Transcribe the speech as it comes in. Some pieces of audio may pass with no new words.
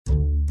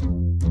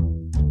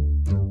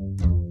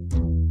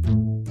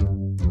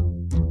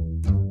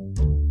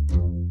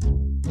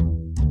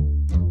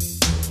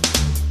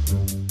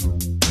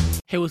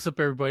what's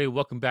up, everybody?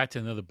 Welcome back to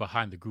another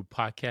Behind the Group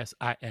podcast.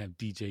 I am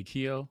DJ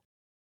Keo.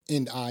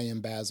 And I am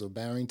Basil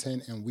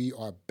Barrington, and we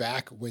are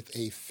back with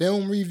a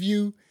film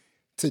review.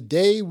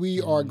 Today,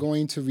 we are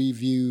going to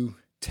review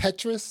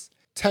Tetris.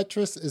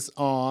 Tetris is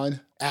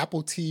on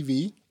Apple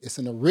TV. It's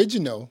an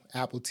original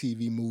Apple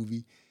TV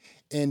movie.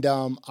 And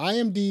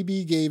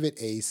IMDb gave it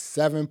a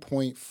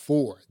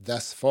 7.4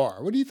 thus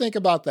far. What do you think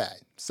about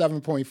that?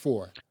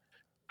 7.4.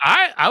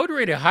 I would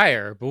rate it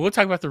higher, but we'll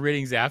talk about the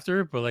ratings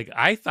after. But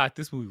I thought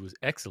this movie was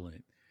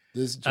excellent,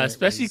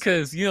 especially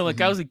because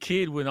I was a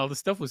kid when all this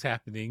stuff was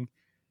happening,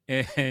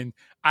 and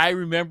I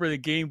remember the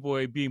Game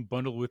Boy being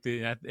bundled with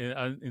it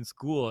in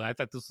school, and I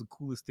thought this was the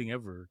coolest thing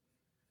ever.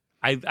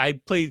 I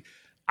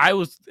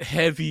was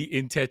heavy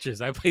in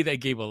Tetris. I played that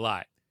game a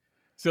lot,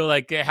 so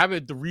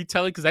having the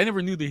retelling because I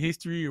never knew the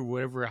history or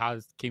whatever how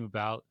this came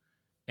about,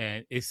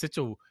 and it's such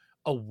a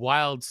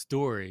wild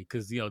story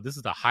because this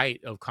is the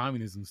height of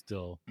communism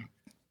still,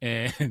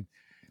 and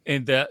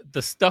the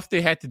stuff they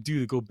had to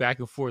do to go back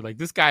and forth. Like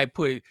this guy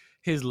put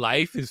his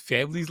life, his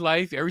family's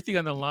life, everything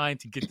on the line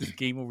to get this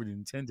game over to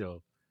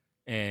Nintendo.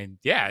 And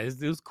yeah,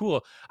 it was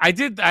cool.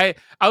 I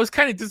was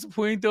kind of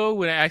disappointed though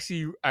when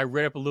I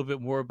read up a little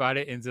bit more about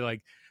it, and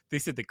they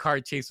said the car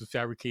chase was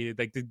fabricated.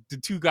 Like the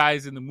two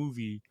guys in the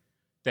movie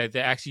that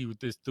actually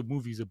the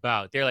movie's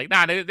about, they're like,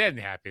 nah, that didn't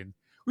happen.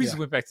 We just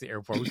went back to the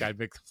airport. We got to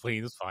make the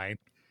plane. It's fine.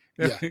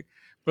 Yeah.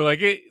 But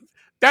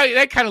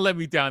that kind of let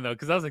me down though,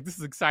 because I was like, this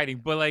is exciting.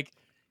 But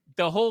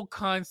the whole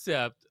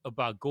concept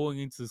about going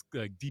into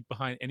deep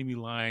behind enemy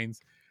lines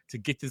to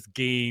get this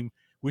game,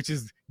 which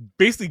is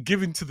basically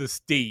given to the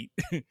state,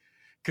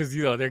 because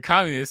they're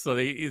communists, so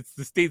it's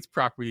the state's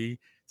property.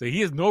 So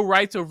he has no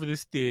rights over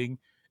this thing.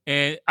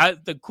 And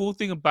the cool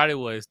thing about it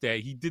was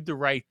that he did the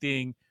right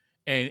thing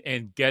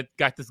and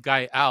got this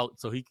guy out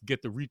so he could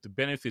get to reap the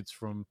benefits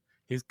from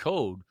his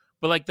code.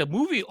 But the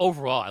movie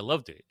overall, I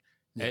loved it.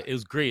 Yeah. It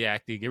was great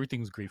acting. Everything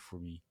was great for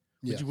me.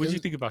 Yeah. What did you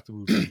think about the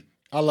movie?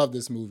 I love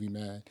this movie,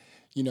 man.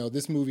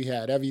 This movie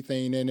had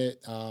everything in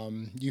it.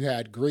 You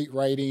had great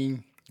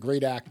writing,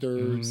 great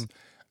actors.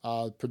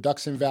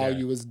 Production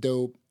value was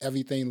dope.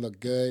 Everything looked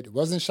good. It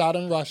wasn't shot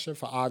in Russia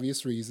for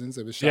obvious reasons.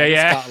 It was shot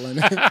in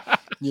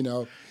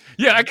Scotland.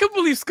 Yeah, I couldn't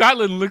believe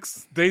Scotland look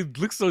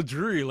so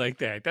dreary like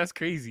that. That's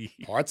crazy.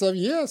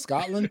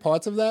 Scotland,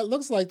 parts of that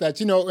looks like that.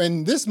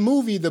 And this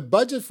movie, the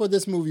budget for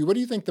this movie, what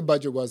do you think the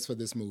budget was for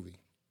this movie?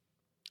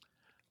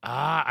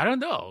 I don't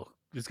know.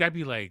 It's got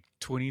to be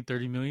 20,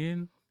 30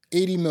 million.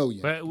 80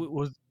 million. But it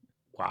was,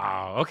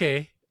 wow,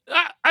 okay.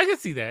 I can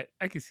see that.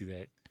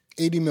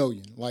 80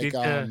 million.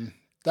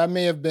 That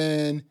may have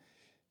been,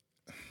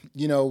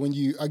 when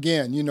you,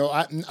 again,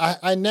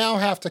 I now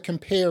have to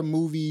compare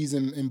movies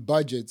and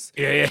budgets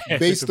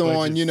based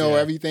on,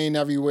 everything,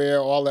 everywhere,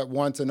 all at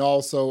once, and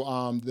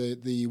also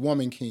the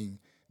Woman King.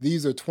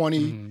 These are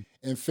 $20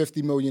 and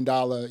 $50 million,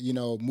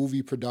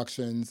 movie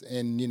productions,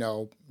 and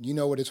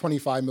what a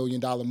 $25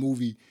 million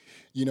movie,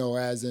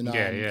 as in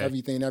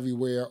Everything,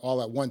 Everywhere,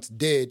 all at once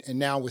did, and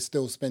now we're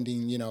still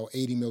spending,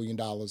 $80 million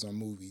on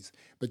movies.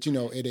 But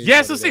it is.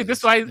 Yeah, so see,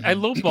 that's why I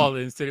lowballed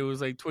it and said it was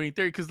 20,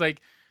 30, because it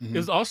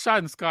was all shot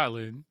in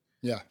Scotland.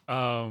 Yeah.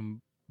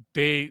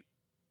 They,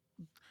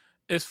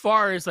 as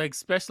far as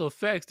special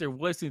effects, there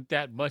wasn't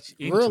that much.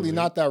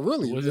 Not that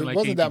really. It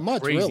wasn't that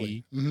much crazy.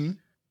 Really. Mm-hmm.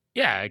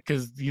 Yeah,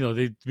 because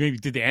they maybe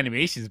did the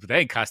animations, but that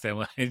didn't cost that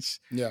much.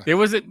 Yeah, there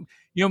wasn't.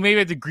 Maybe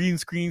had the green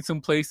screen some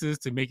places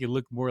to make it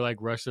look more like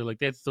Russia.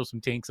 They had to throw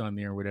some tanks on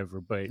there or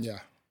whatever. But yeah,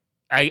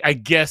 I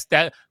guess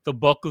that the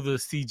bulk of the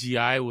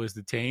CGI was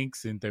the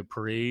tanks and the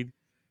parade,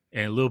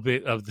 and a little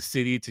bit of the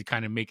city to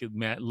kind of make it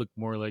look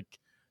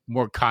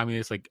more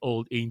communist, like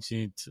old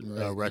ancient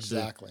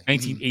Russia,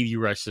 1980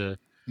 Russia.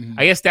 Mm-hmm.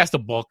 I guess that's the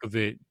bulk of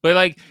it.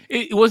 But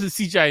it wasn't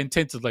CGI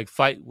intensive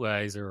fight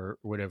wise or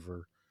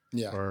whatever.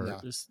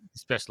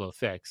 Special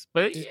effects,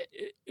 but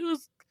it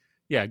was.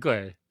 Yeah, go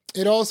ahead.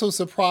 It also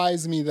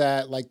surprised me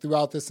that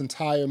throughout this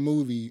entire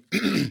movie,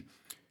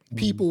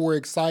 people were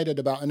excited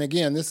about. And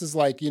again, this is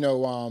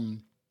the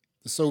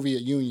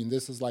Soviet Union.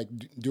 This is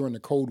during the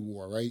Cold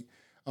War, right?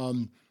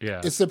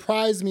 It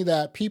surprised me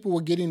that people were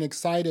getting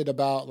excited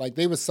about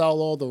they would sell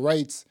all the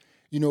rights,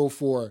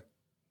 for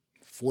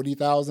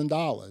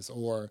 $40,000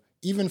 or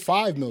even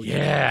 $5 million.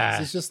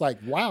 Yeah, it's just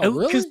wow,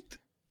 really?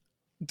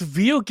 The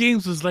video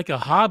games was a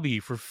hobby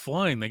for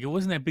fun. It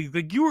wasn't that big.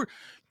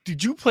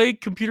 Did you play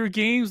computer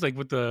games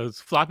with the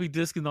floppy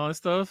disk and all that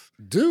stuff?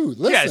 Dude,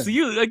 listen. Yeah, so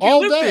you lived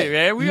it,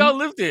 man. We all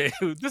lived it.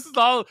 This is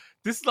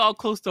all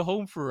close to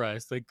home for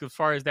us. As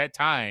far as that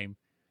time,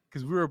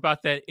 because we were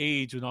about that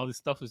age when all this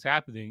stuff was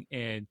happening,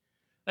 and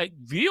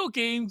video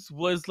games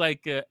was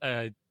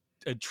a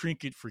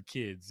trinket for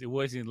kids. It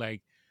wasn't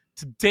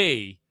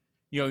today.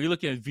 You're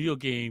looking at video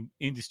game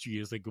industry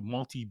as a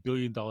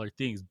multi-billion-dollar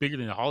thing. It's bigger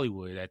than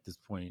Hollywood at this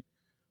point.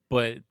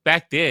 But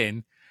back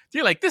then,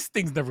 you're this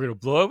thing's never going to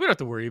blow up. We don't have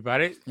to worry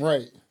about it.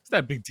 Right. It's not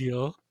a big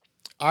deal.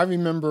 I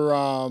remember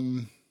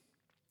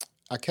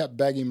I kept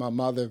begging my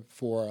mother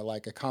for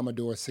a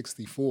Commodore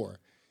 64.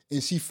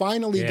 And she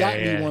finally got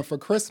me one for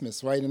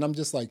Christmas, right? And I'm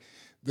just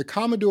The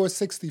Commodore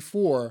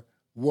 64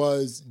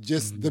 was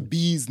just the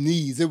bee's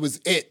knees. It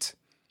was it.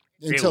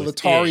 Until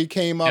Atari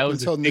came up,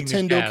 until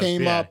Nintendo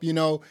came up, you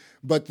know.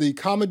 But the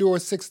Commodore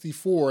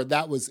 64,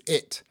 that was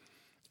it.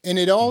 And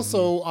it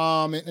also,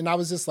 and I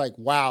was just like,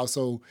 wow.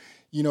 So,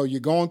 you know, you're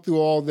going through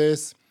all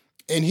this.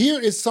 And here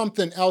is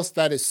something else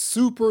that is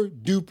super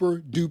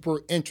duper duper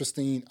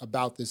interesting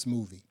about this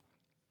movie.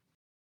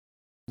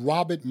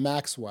 Robert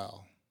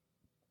Maxwell,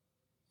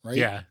 right?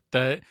 Yeah,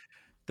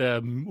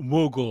 the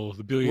mogul,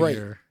 the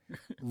billionaire. Right.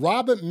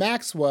 Robert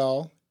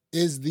Maxwell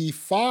is the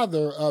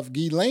father of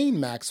Ghislaine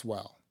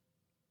Maxwell.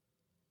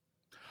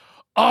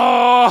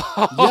 Oh,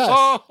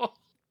 yes.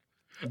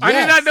 I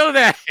did not know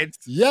that.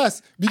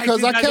 Yes,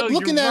 because I kept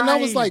looking at it and I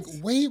was like,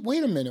 wait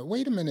a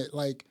minute.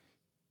 Like,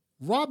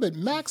 Robert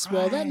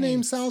Maxwell, that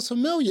name sounds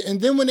familiar. And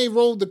then when they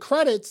rolled the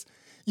credits,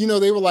 you know,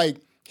 they were like,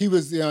 he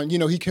was, you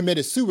know, he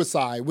committed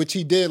suicide, which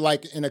he did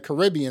like in a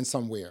Caribbean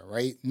somewhere,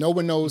 right? No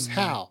one knows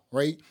how,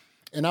 right?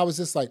 And I was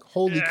just like,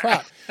 holy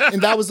crap.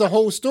 And that was the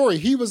whole story.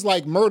 He was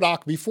like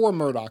Murdoch before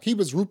Murdoch. He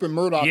was Rupert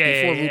Murdoch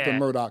before Rupert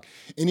Murdoch.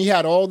 And he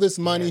had all this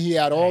money. He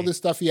had all this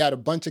stuff. He had a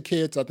bunch of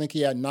kids. I think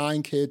he had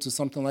 9 kids or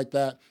something like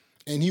that.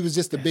 And he was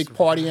just a big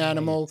party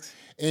animal.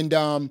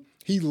 And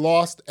he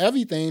lost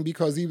everything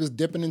because he was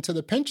dipping into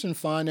the pension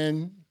fund.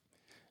 And,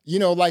 you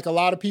know, like a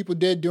lot of people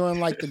did during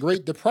like the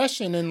Great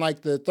Depression in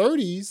like the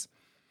 30s,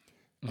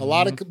 a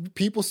lot of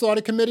people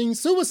started committing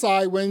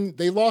suicide when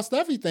they lost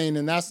everything,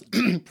 and that's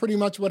pretty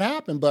much what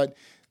happened. But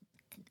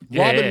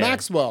Robert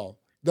Maxwell,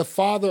 the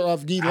father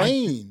of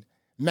Ghislaine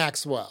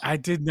Maxwell. I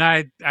did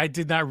not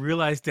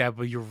realize that,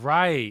 but you're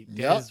right.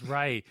 That is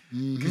right.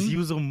 Because he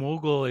was a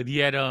mogul, and he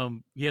had a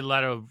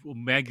lot of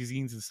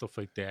magazines and stuff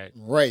like that.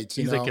 Right.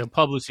 He's like a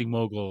publishing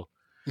mogul.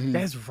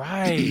 That's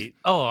right.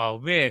 Oh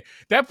man,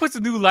 that puts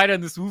a new light on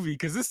this movie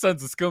because this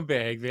son's a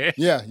scumbag, man.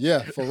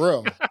 Yeah, for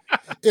real.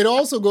 It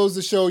also goes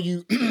to show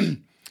you.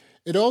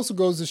 It also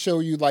goes to show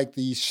you like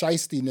the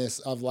shystiness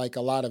of like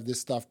a lot of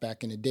this stuff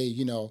back in the day.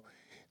 You know,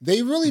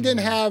 they really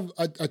didn't have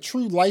a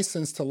true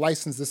license to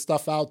license this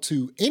stuff out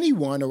to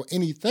anyone or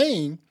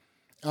anything.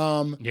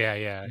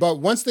 But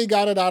once they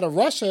got it out of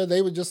Russia,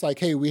 they were just like,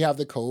 "Hey, we have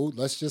the code.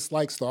 Let's just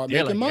like start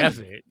making money." That's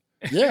it.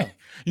 Yeah.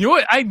 You know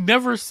what? I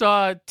never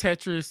saw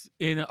Tetris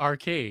in an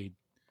arcade.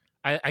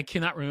 I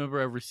cannot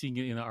remember ever seeing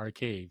it in an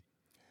arcade.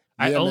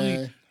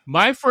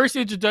 My first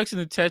introduction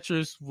to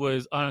Tetris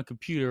was on a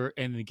computer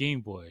and the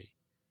Game Boy.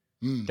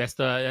 That's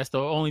the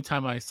only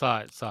time I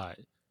saw it.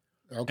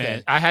 Okay.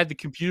 And I had the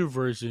computer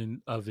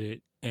version of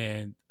it,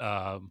 and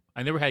I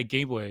never had a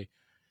Game Boy.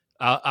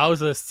 I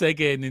was a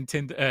Sega and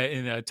Nintendo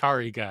and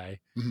Atari guy.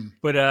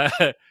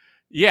 But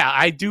yeah,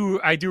 I do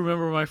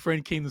remember my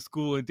friend came to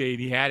school one day and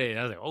he had it, and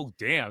I was like, "Oh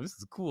damn, this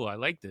is cool. I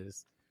like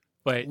this."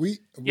 But we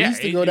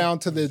used to go down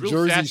to the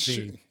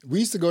Jersey. We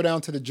used to go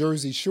down to the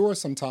Jersey Shore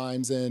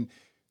sometimes, and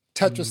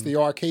Tetris, the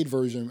arcade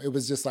version, it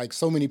was just like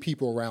so many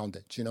people around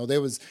it. You know,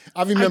 there was.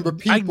 I remember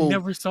people. I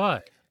never saw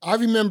it. I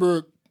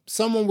remember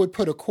someone would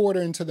put a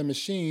quarter into the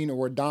machine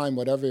or a dime,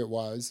 whatever it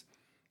was,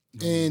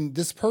 and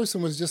this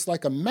person was just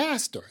like a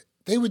master.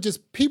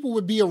 People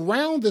would be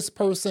around this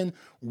person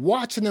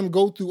watching them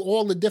go through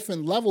all the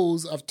different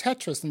levels of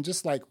Tetris and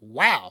just like,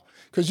 wow.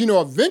 Because, you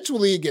know,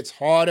 eventually it gets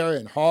harder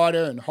and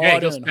harder and harder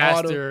it goes and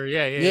faster. harder.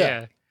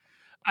 Yeah.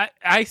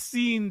 I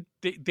seen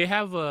they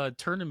have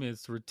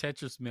tournaments where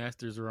Tetris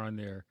masters are on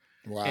there.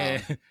 Wow.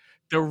 And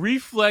the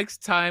reflex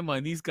time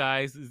on these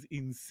guys is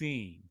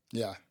insane.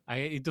 Yeah.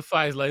 It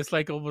defies, like, it's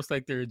like almost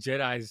like they're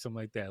Jedis or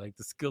something like that, like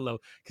the skill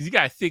level. Because you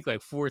got to think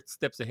like 4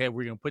 steps ahead,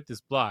 we're going to put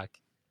this block.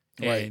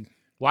 Right. And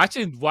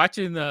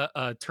watching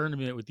a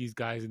tournament with these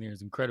guys in there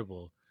is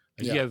incredible.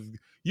 Like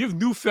you have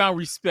newfound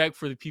respect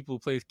for the people who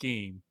play this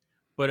game.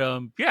 But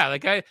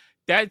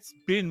that's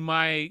been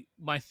my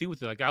thing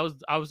with it. Like I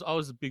was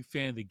always a big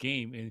fan of the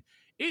game, and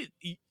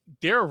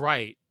they're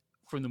right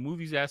from the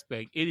movie's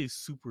aspect. It is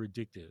super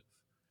addictive.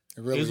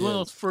 It really is. One of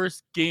those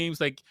first games,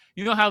 like,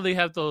 you know how they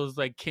have those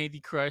like Candy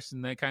Crush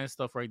and that kind of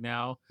stuff right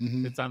now.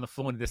 It's on the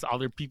phone. That's all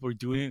their people are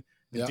doing it,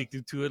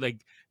 addicted to it.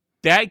 Like,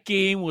 that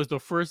game was the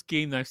first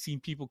game that I've seen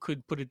people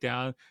couldn't put it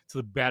down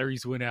till the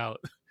batteries went out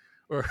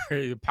or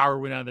the power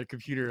went out on their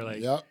computer.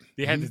 Like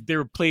they had this, they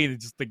were playing it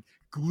just like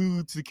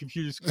glued to the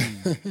computer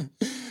screen.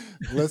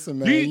 Listen,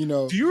 man,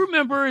 do you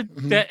remember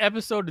that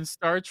episode in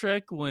Star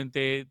Trek when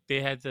they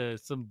had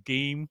some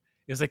game?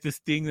 It was like this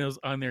thing that was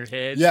on their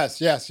head.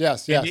 Yes. It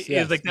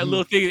was like that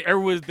little thing.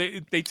 Everyone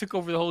they took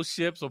over the whole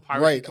ship, so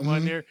pirates could come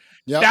on there.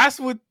 That's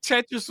what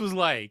Tetris was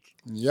like.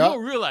 You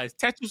don't realize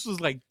Tetris was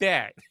like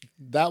that.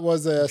 That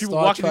was a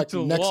Star Trek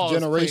Next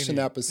Generation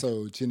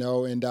episode, you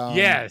know, and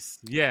yes.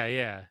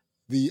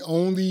 The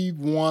only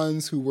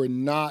ones who were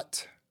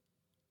not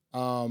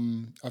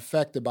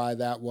affected by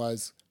that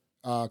was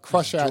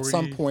Crusher at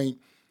some point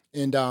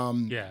and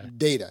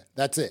Data.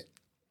 That's it.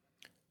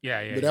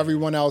 But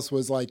everyone else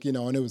was like, you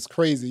know, and it was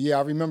crazy. Yeah,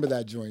 I remember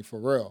that joint for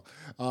real.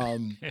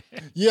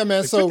 Yeah,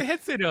 man. So put the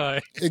headset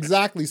on.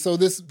 Exactly. So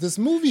this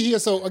movie here.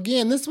 So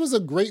again, this was a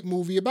great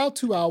movie, about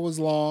 2 hours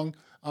long.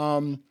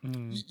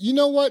 You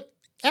know what?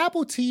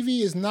 Apple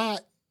TV is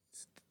not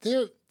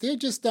they're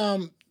just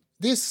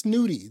they're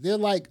snooty. They're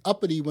like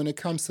uppity when it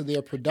comes to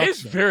their production.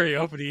 It's very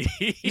uppity.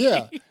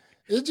 Yeah.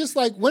 It's just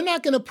like, we're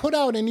not going to put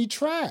out any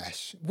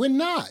trash. We're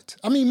not.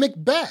 I mean,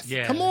 Macbeth.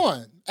 Yeah. Come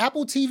on.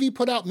 Apple TV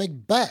put out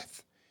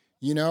Macbeth,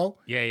 you know?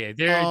 Yeah.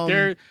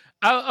 They're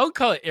I would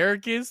call it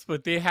arrogance,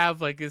 but they have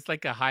like, it's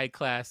like a high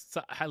class,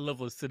 high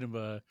level of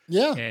cinema.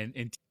 Yeah.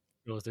 And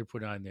shows they're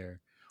put on there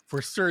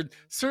for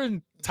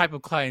certain type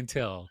of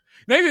clientele.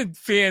 Not even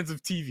fans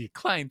of TV,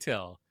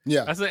 clientele.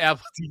 Yeah. That's what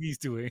Apple TV's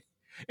doing.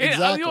 And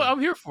exactly. I'm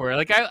here for it.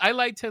 Like I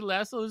like Ted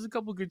Lasso. There's a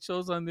couple good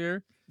shows on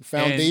there.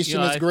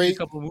 Foundation is great. A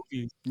couple of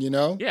movies, you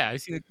know. Yeah,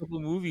 I've seen a couple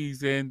of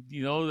movies, and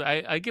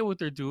I get what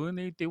they're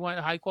doing. They want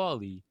high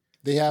quality.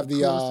 They have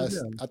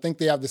I think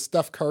they have the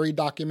Steph Curry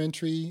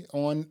documentary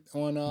on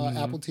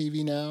Apple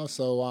TV now.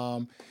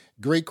 So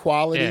great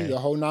quality, the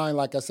whole nine.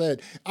 Like I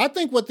said, I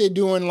think what they're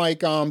doing,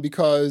 like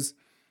because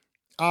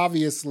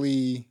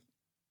obviously,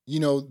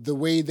 the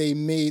way they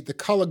made the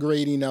color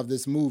grading of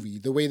this movie,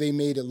 the way they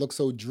made it look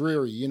so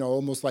dreary,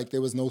 almost like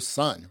there was no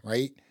sun,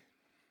 right?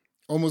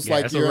 Almost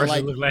like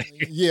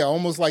you're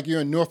almost like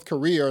you're in North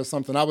Korea or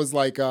something. I was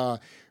like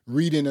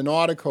reading an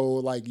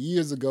article like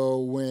years ago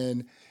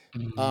when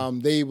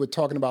they were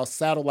talking about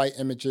satellite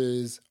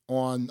images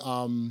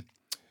on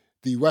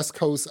the west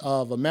coast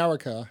of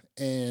America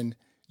and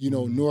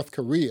North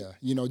Korea.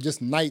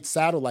 Just night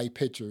satellite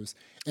pictures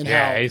and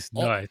how it's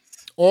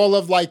nuts. All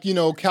of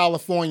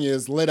California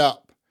is lit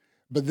up.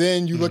 But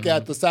then you look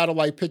at the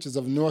satellite pictures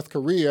of North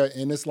Korea,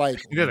 and it's like,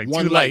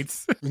 one two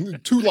lights.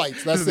 2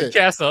 lights. That's it.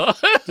 Castle.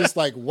 Just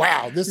like,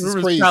 wow, this is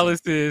crazy.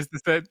 Palace is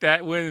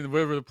that when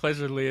wherever the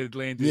pleasure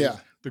landed. Yeah,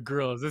 the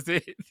girls. That's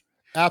it.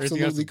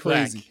 Absolutely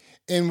crazy. Black.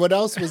 And what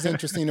else was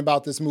interesting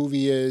about this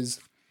movie is,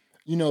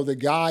 the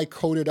guy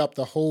coded up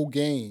the whole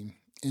game,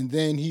 and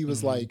then he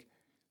was like,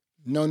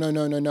 no.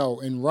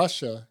 In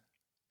Russia,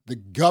 the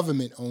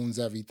government owns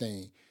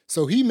everything.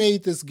 So he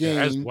made this game.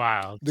 That's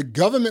wild. The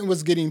government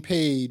was getting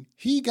paid.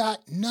 He got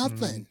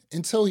nothing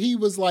until he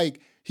was like,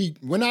 he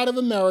went out of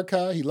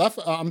America. He left.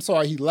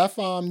 He left.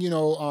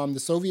 The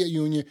Soviet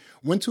Union.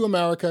 Went to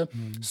America.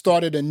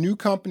 Started a new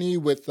company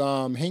with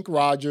Hank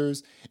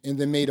Rogers, and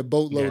then made a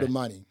boatload of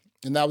money.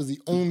 And that was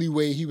the only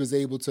way he was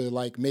able to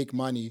like make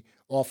money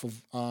off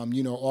of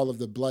all of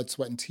the blood,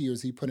 sweat, and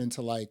tears he put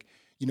into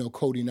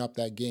coding up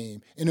that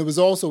game. And it was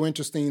also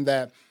interesting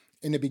that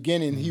in the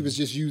beginning he was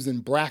just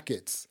using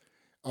brackets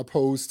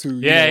opposed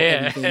to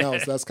everything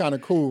else. That's kind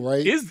of cool,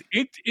 right?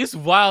 It's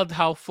wild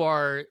how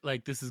far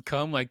like this has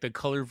come, like the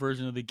color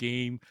version of the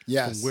game,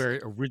 from where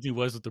it originally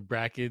was with the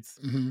brackets,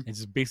 and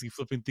just basically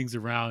flipping things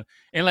around.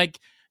 And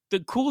like the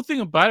cool thing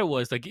about it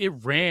was like it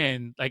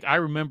ran. Like I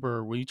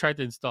remember when you tried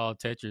to install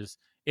Tetris,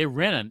 it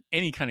ran on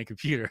any kind of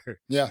computer.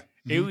 Yeah,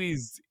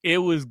 it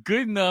was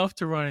good enough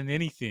to run on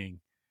anything.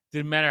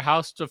 Didn't matter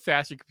how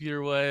fast your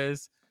computer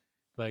was.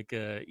 Like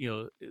it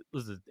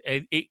was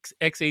an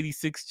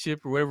x86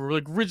 chip or whatever,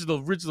 like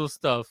original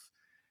stuff.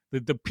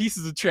 The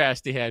pieces of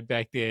trash they had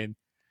back then,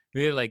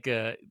 they had like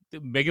the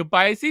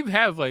megabytes. They even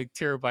have like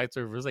terabytes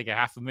or it was like a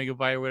half a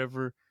megabyte or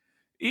whatever.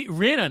 It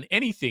ran on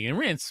anything and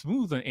ran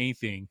smooth on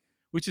anything,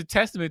 which is a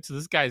testament to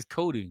this guy's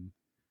coding.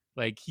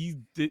 Like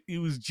it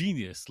was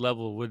genius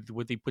level with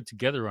what they put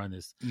together on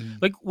this.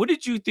 Like, what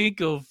did you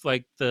think of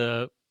like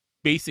the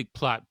basic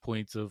plot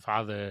points of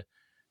how the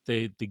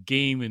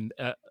game and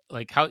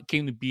like how it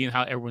came to be and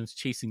how everyone's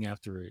chasing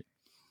after it?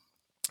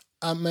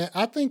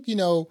 I think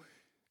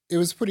it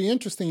was pretty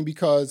interesting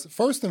because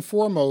first and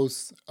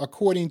foremost,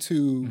 according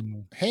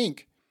to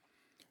Hank,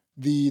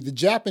 the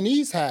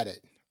Japanese had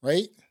it,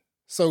 right?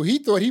 So he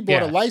thought he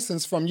bought a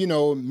license from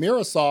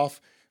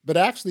Microsoft, but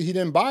actually he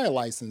didn't buy a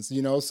license.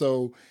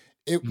 So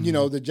it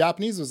the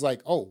Japanese was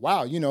like, oh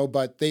wow,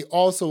 but they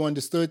also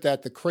understood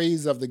that the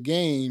craze of the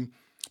game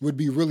would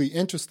be really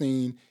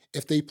interesting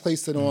if they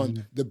placed it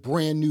on the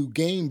brand new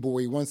Game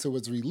Boy once it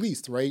was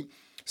released, right?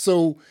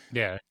 So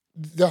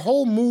the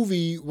whole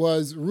movie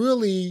was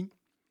really,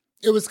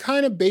 it was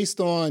kind of based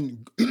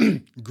on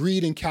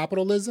greed and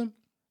capitalism.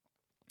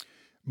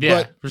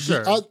 Yeah, for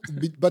sure.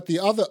 But the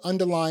other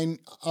underlying,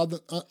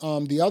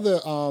 the other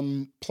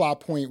plot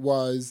point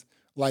was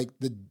like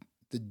the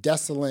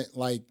desolate,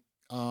 like,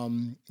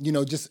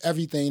 just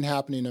everything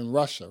happening in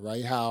Russia,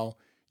 right? How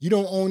you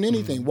don't own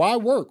anything. Why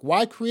work?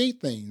 Why create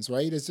things,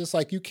 right? It's just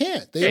like you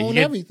can't. They own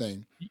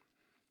everything.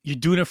 You're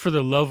doing it for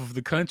the love of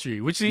the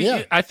country, which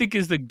I think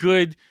is it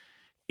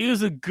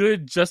was a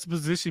good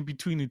juxtaposition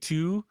between the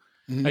two.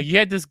 Like you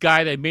had this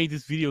guy that made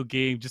this video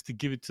game just to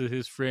give it to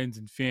his friends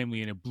and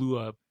family, and it blew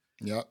up.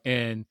 Yeah.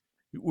 And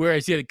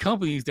whereas you had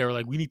companies that were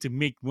like, we need to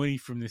make money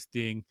from this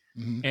thing.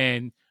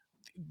 And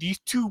these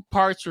two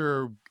parts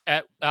are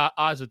at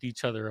odds with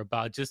each other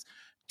about just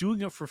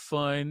doing it for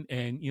fun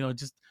and,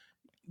 just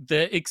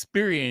the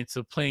experience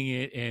of playing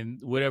it and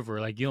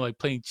whatever, like, like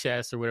playing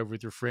chess or whatever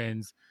with your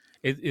friends.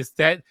 It's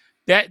that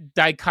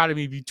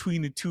dichotomy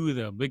between the two of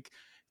them. Like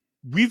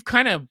we've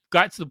kind of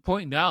got to the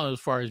point now as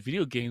far as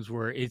video games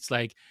where it's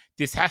like,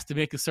 this has to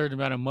make a certain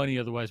amount of money.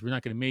 Otherwise we're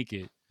not going to make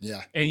it.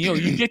 Yeah. And,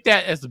 you get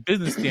that as a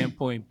business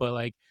standpoint, but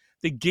like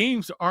the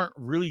games aren't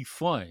really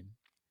fun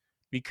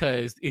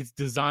because it's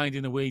designed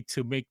in a way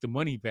to make the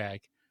money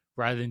back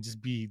rather than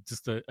just be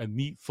just a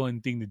neat,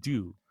 fun thing to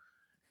do.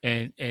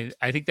 And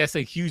I think that's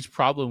a huge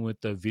problem with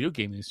the video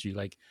game industry.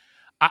 Like,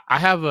 I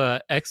have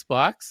a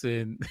Xbox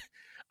and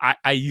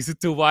I use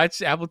it to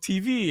watch Apple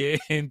TV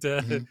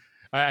and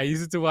I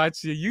use it to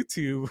watch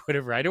YouTube,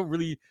 whatever. I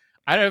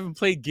haven't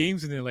played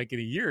games in it like in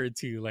a year or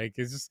two. Like,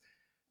 it's just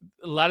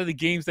a lot of the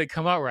games that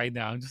come out right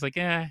now. I'm just like,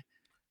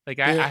 like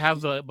I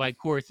have my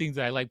core things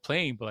that I like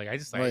playing, but like I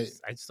just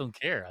don't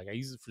care. Like, I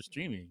use it for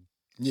streaming.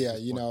 Yeah,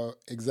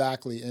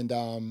 exactly. And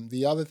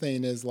the other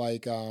thing is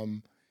like,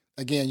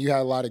 again, you had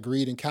a lot of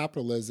greed and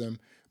capitalism,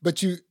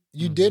 but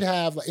you did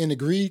have, and the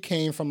greed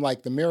came from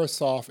like the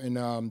Microsoft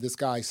and this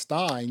guy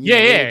Stein.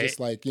 Just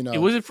like,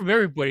 it wasn't from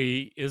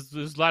everybody. There's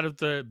a lot of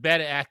the bad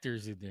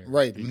actors in there.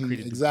 Right.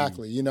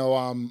 Exactly.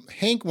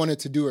 Hank wanted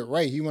to do it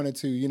right. He wanted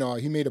to,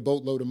 he made a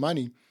boatload of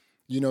money,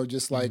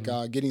 just like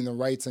getting the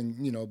rights and,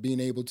 being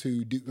able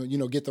to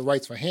do, get the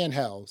rights for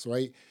handhelds.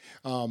 Right.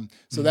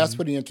 So that's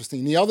pretty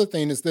interesting. The other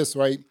thing is this,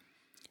 right?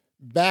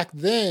 Back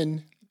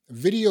then,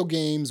 video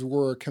games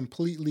were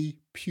completely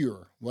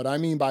pure. What I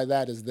mean by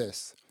that is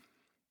this.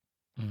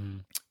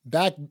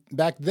 Back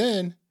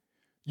then,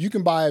 you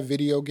can buy a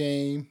video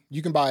game,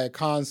 you can buy a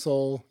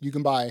console, you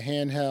can buy a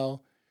handheld.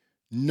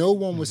 No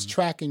one was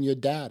tracking your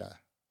data,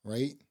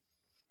 right?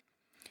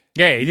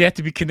 Yeah, you have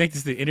to be connected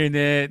to the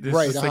internet.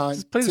 Right.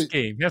 Just play this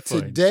game. Have fun.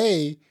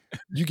 Today,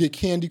 you get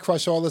Candy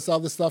Crush, all this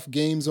other stuff,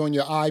 games on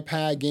your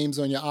iPad, games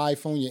on your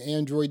iPhone, your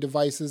Android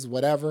devices,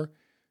 whatever.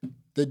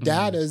 The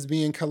data is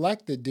being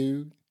collected,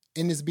 dude,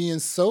 and it's being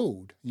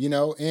sold,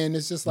 and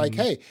it's just like,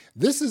 hey,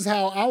 this is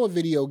how our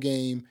video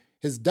game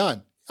is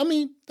done. I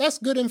mean, that's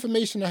good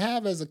information to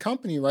have as a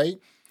company, right?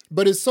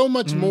 But it's so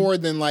much more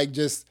than like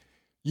just,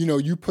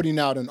 you putting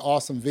out an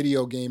awesome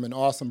video game, an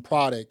awesome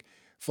product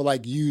for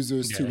like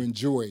users to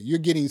enjoy. You're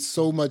getting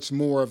so much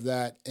more of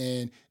that,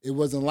 and it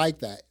wasn't like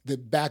that.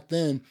 Back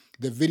then,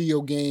 the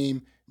video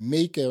game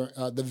maker,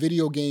 the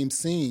video game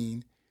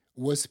scene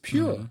was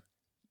pure.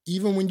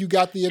 Even when you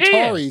got the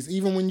Ataris,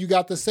 even when you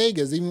got the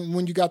Segas, even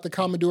when you got the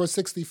Commodore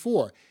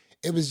 64,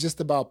 it was just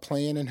about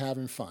playing and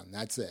having fun.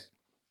 That's it.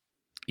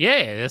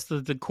 Yeah, that's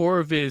the core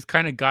of it is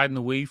kind of gotten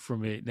away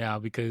from it now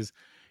because,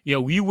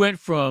 we went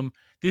from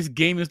this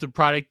game is the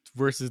product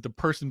versus the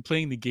person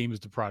playing the game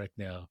is the product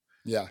now.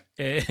 Yeah.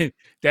 And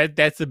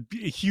that's a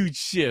huge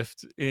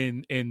shift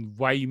in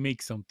why you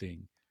make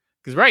something.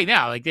 Because right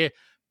now, like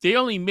they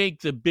only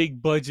make the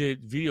big budget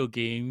video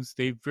games.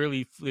 They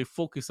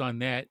focus on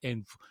that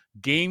and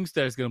games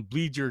that is going to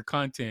bleed your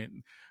content,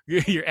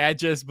 your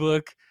address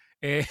book,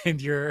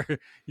 and your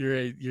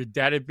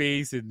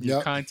database and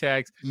your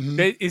contacts.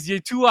 That is your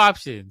two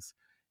options: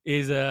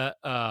 is a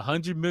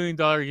 $100 million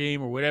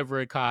game or whatever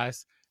it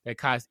costs that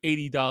costs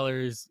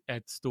 $80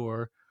 at the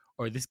store,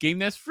 or this game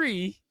that's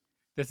free,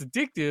 that's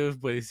addictive,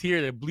 but it's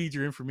here to bleed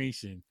your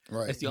information.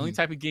 Right. That's the only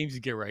type of games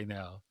you get right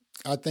now.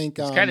 I think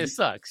it kind of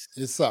sucks.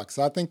 It sucks.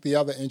 I think the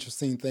other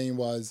interesting thing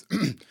was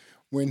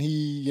when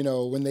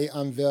when they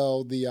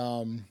unveiled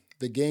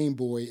the Game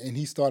Boy and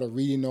he started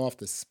reading off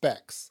the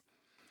specs.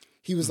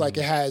 He was like,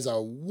 it has a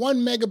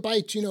 1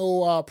 megabyte,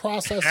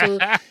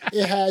 processor.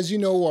 It has, a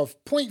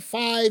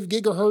 0.5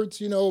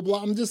 gigahertz,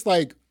 blah.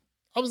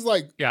 I was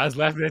like, yeah, I was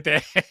laughing at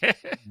that.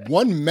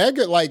 1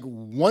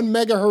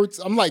 megahertz.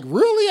 I'm like,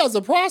 really, as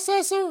a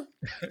processor?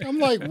 I'm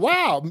like,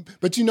 wow.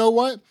 But you know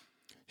what?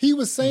 He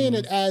was saying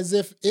it as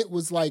if it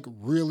was like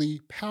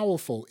really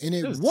powerful, and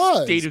it was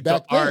state of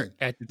the art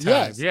at the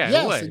time. Yes,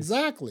 it was.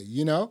 Exactly.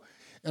 And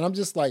I'm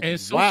just like, and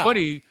it's so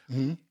funny.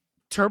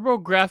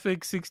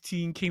 TurboGrafx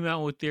 16 came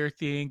out with their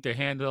thing, the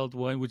handheld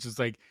one, which is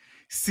like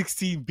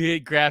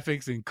 16-bit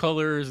graphics and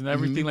colors and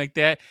everything like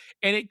that,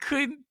 and it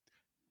couldn't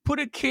put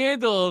a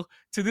candle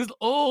to this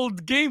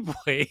old Game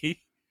Boy.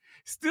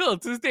 Still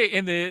to this day,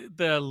 and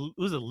the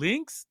was it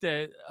Lynx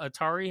that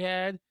Atari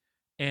had,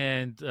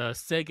 and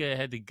Sega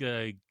had the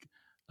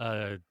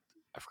I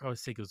forgot what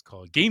Sega was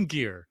called, Game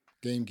Gear.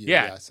 Yeah.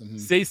 Yes.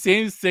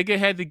 Same Sega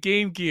had the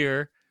Game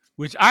Gear,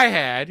 which I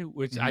had,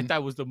 which I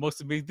thought was the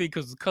most amazing thing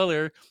because of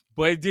color,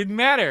 but it didn't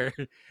matter.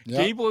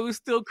 Game Boy was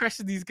still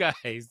crushing these guys.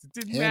 It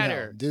didn't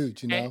matter,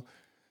 dude. And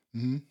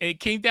it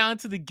came down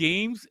to the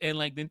games, and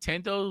like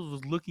Nintendo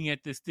was looking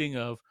at this thing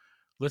of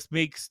let's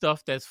make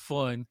stuff that's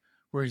fun,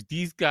 whereas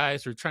these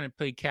guys are trying to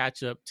play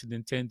catch up to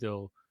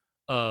Nintendo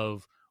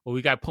of, well,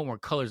 we got to put more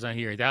colors on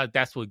here.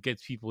 That's what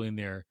gets people in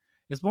there.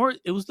 It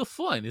was the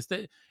fun.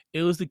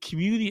 It was the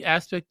community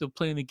aspect of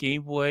playing the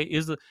Game Boy.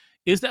 Is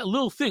that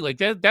little thing like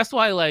that? That's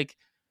why like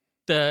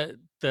the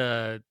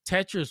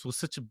Tetris was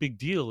such a big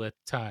deal at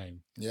the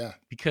time. Yeah,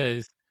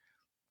 because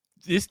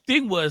this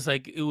thing was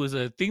like, it was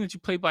a thing that you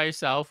play by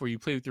yourself or you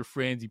play with your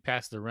friends, you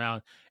pass it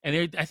around.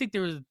 And I think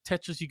there was a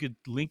Tetris you could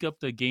link up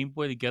the Game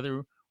Boy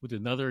together with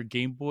another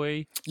Game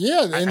Boy.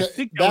 Yeah, and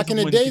back in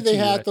the day they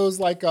had those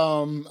like, I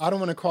don't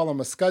want to call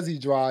them a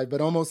SCSI drive, but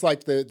almost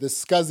like the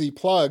SCSI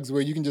plugs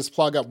where you can just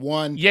plug up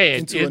one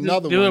into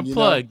another one. They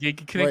plug. They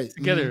can connect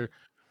together.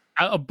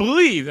 I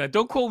believe,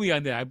 don't quote me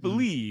on that, I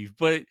believe,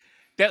 but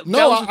That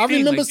No, was the I thing.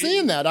 remember Like,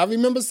 seeing that. I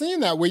remember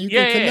seeing that where you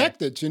can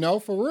connect it,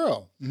 for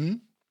real. Mm-hmm.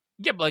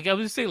 Yeah, but like I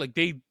was just saying, like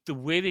the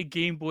way that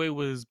Game Boy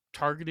was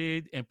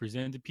targeted and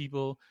presented to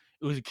people,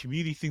 it was a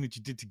community thing that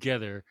you did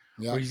together.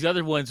 Yeah. Where these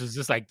other ones was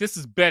just like, this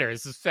is better,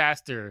 this is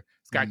faster,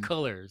 it's got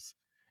colors,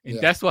 and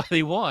that's why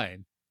they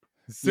won.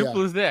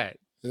 Simple as that.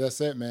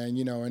 That's it, man.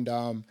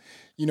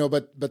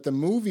 But the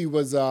movie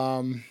was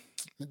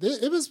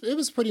it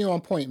was pretty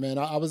on point, man.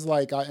 I was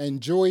like, I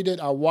enjoyed it.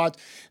 I watched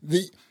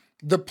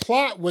the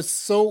plot was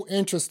so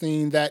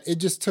interesting that it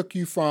just took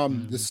you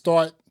from the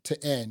start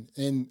to end.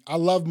 And I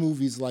love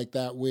movies like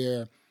that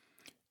where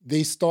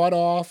they start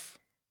off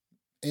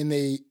and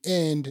they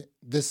end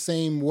the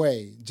same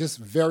way. Just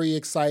very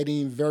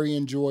exciting, very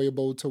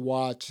enjoyable to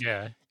watch.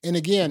 Yeah. And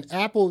again,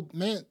 Apple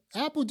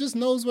just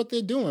knows what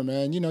they're doing,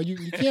 man.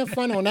 You can't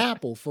front on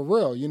Apple for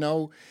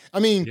real, I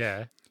mean,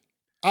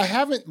 I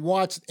haven't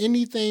watched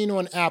anything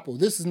on Apple.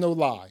 This is no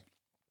lie.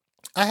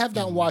 I have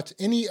not watched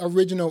any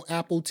original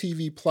Apple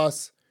TV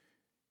Plus,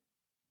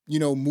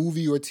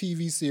 movie or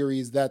TV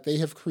series that they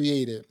have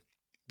created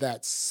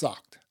that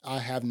sucked. I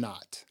have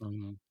not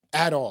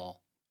at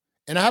all.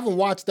 And I haven't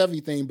watched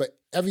everything, but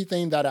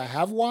everything that I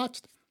have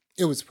watched,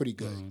 it was pretty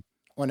good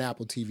on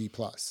Apple TV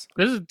Plus.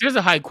 There's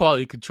a high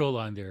quality control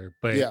on there,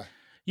 but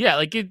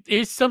like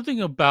it's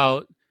something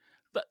about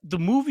the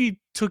movie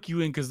took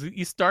you in because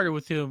you started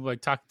with him like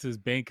talking to his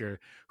banker,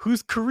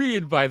 who's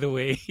Korean, by the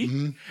way.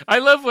 I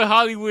love when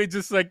Hollywood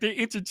just like they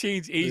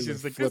interchange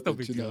Asians. Like there's no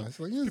big deal. It's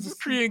like, this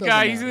Korean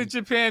guy, he's in a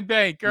Japan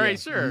bank. All right,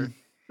 sure,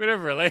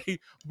 whatever.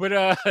 Like, but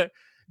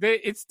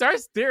it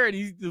starts there,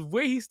 and the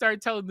way he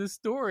started telling this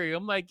story,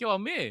 I'm like, yo,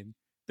 I'm in.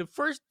 The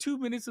first 2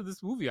 minutes of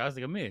this movie, I was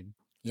like, I'm in.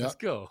 Let's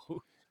go.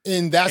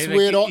 And that's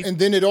where it all. And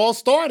then it all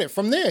started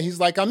from there.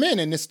 He's like, I'm in,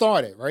 and it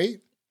started, right?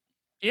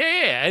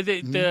 Yeah.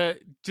 The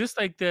just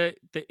like the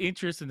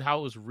interest in how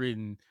it was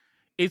written,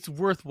 it's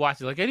worth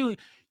watching. Like anyway,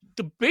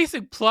 the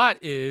basic plot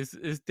is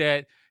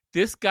that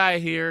this guy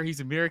here,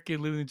 he's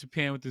American, living in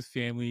Japan with his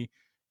family,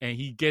 and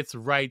he gets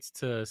rights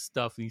to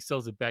stuff and he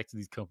sells it back to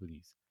these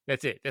companies.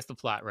 That's it. That's the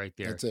plot right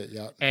there. That's it.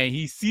 Yeah. And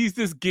he sees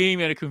this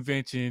game at a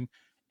convention,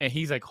 and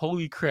he's like,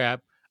 "Holy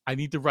crap! I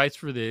need the rights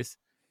for this,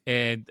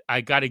 and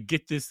I got to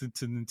get this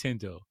into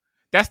Nintendo."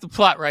 That's the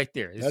plot right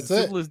there. It's as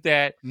simple as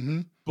that.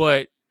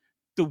 But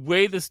the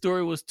way the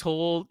story was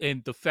told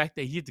and the fact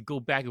that he had to go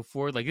back and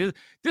forth, like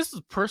this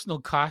was personal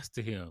cost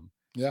to him.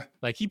 Yeah.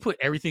 Like he put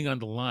everything on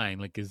the line,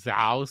 like his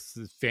house,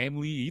 his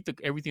family, he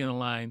took everything on the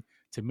line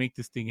to make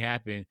this thing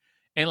happen.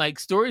 And like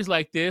stories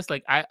like this,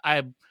 like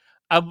I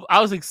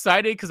was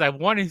excited because I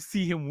wanted to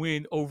see him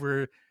win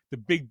over the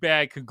big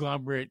bad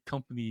conglomerate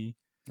company.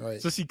 Right.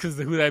 Especially because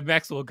who that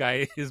Maxwell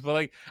guy is. But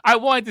like I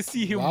wanted to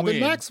see him win. Robin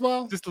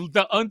Maxwell. Just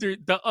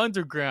the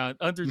underground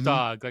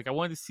underdog. Like I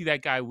wanted to see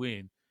that guy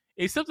win.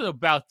 It's something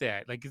about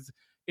that. Like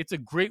it's a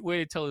great way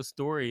to tell a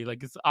story.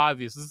 Like it's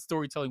obvious. This is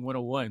storytelling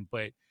 101.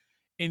 But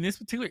in this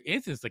particular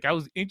instance, like I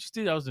was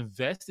interested, I was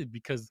invested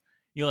because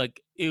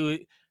like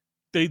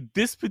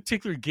this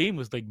particular game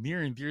was like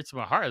near and dear to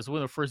my heart. It was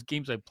one of the first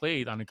games I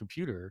played on a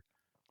computer,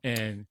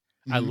 and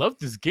I love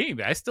this game.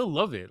 I still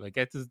love it. Like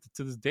to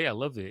this day, I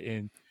love it,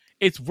 and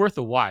it's worth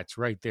a watch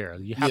right there.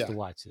 You have to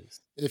watch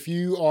this. If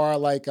you are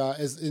like,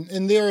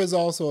 and there is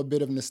also a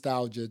bit of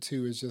nostalgia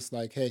too. It's just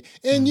like, hey,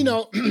 and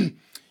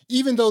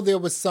even though there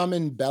was some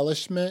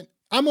embellishment,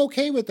 I'm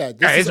okay with that.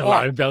 This is a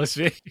lot of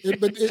embellishment.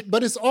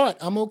 but it's art.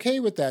 I'm okay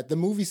with that. The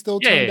movie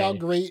still turned out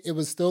great. It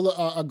was still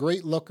a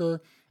great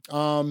looker.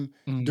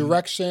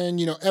 Direction,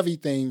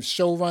 everything,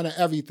 showrunner,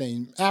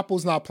 everything.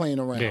 Apple's not playing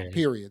around,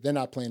 period. They're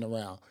not playing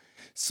around.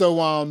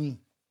 So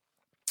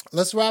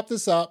let's wrap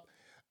this up.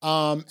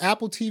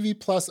 Apple TV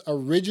Plus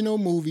original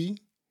movie,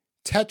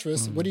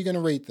 Tetris. What are you going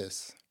to rate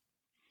this?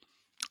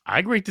 I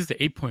rate this to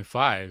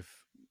 8.5.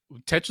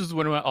 Tetris is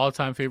one of my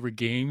all-time favorite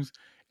games,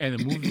 and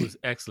the movie was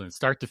excellent,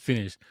 start to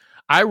finish.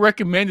 I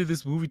recommended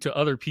this movie to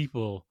other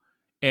people,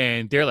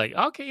 and they're like,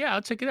 okay, yeah,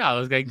 I'll check it out. I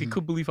was like, they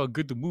couldn't believe how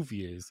good the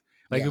movie is.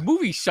 Like the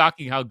movie's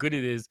shocking how good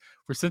it is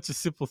for such a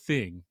simple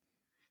thing.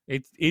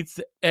 It's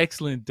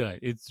excellent done.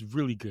 It's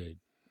really good.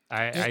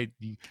 I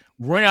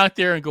run out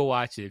there and go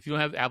watch it. If you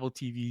don't have Apple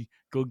TV,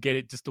 go get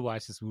it just to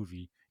watch this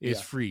movie.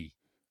 It's free.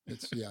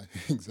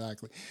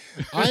 Exactly.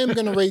 I am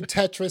going to rate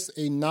Tetris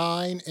a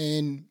 9,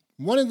 and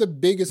one of the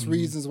biggest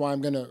reasons why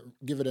I'm going to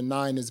give it a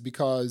 9 is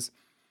because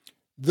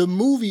the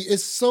movie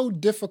is so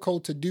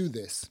difficult to do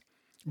this,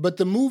 but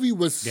the movie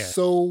was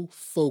so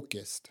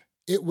focused.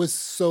 It was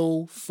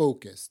so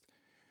focused.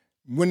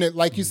 When it,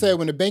 like you said,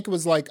 when the banker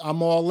was like,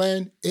 I'm all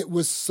in, it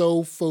was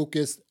so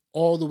focused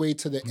all the way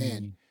to the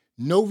end.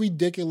 No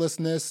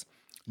ridiculousness,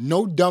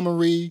 no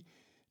dumbery,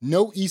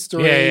 no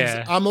Easter eggs.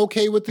 Yeah. I'm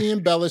okay with the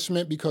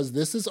embellishment because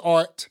this is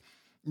art,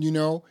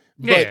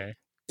 but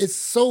it's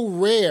so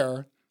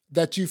rare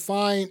that you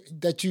find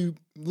that you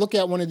look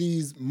at one of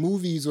these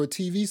movies or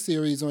TV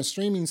series on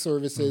streaming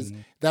services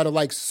that are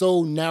like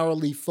so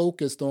narrowly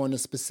focused on a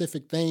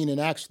specific thing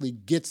and actually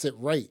gets it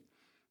right.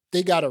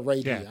 They got it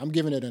right here. I'm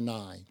giving it a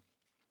 9.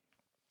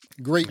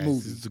 Great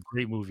movie. It's a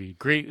great movie.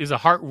 It's a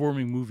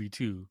heartwarming movie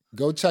too.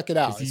 Go check it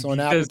out. It's on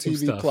Apple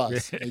TV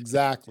Plus.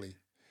 Exactly.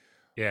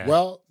 Yeah.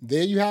 Well,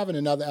 there you have it.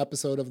 Another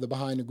episode of the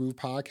Behind the Groove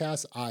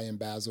podcast. I am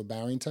Basil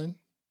Barrington.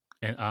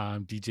 And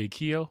I'm DJ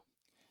Keo.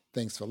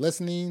 Thanks for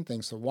listening.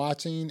 Thanks for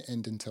watching.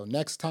 And until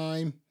next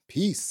time,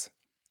 peace.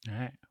 All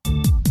right.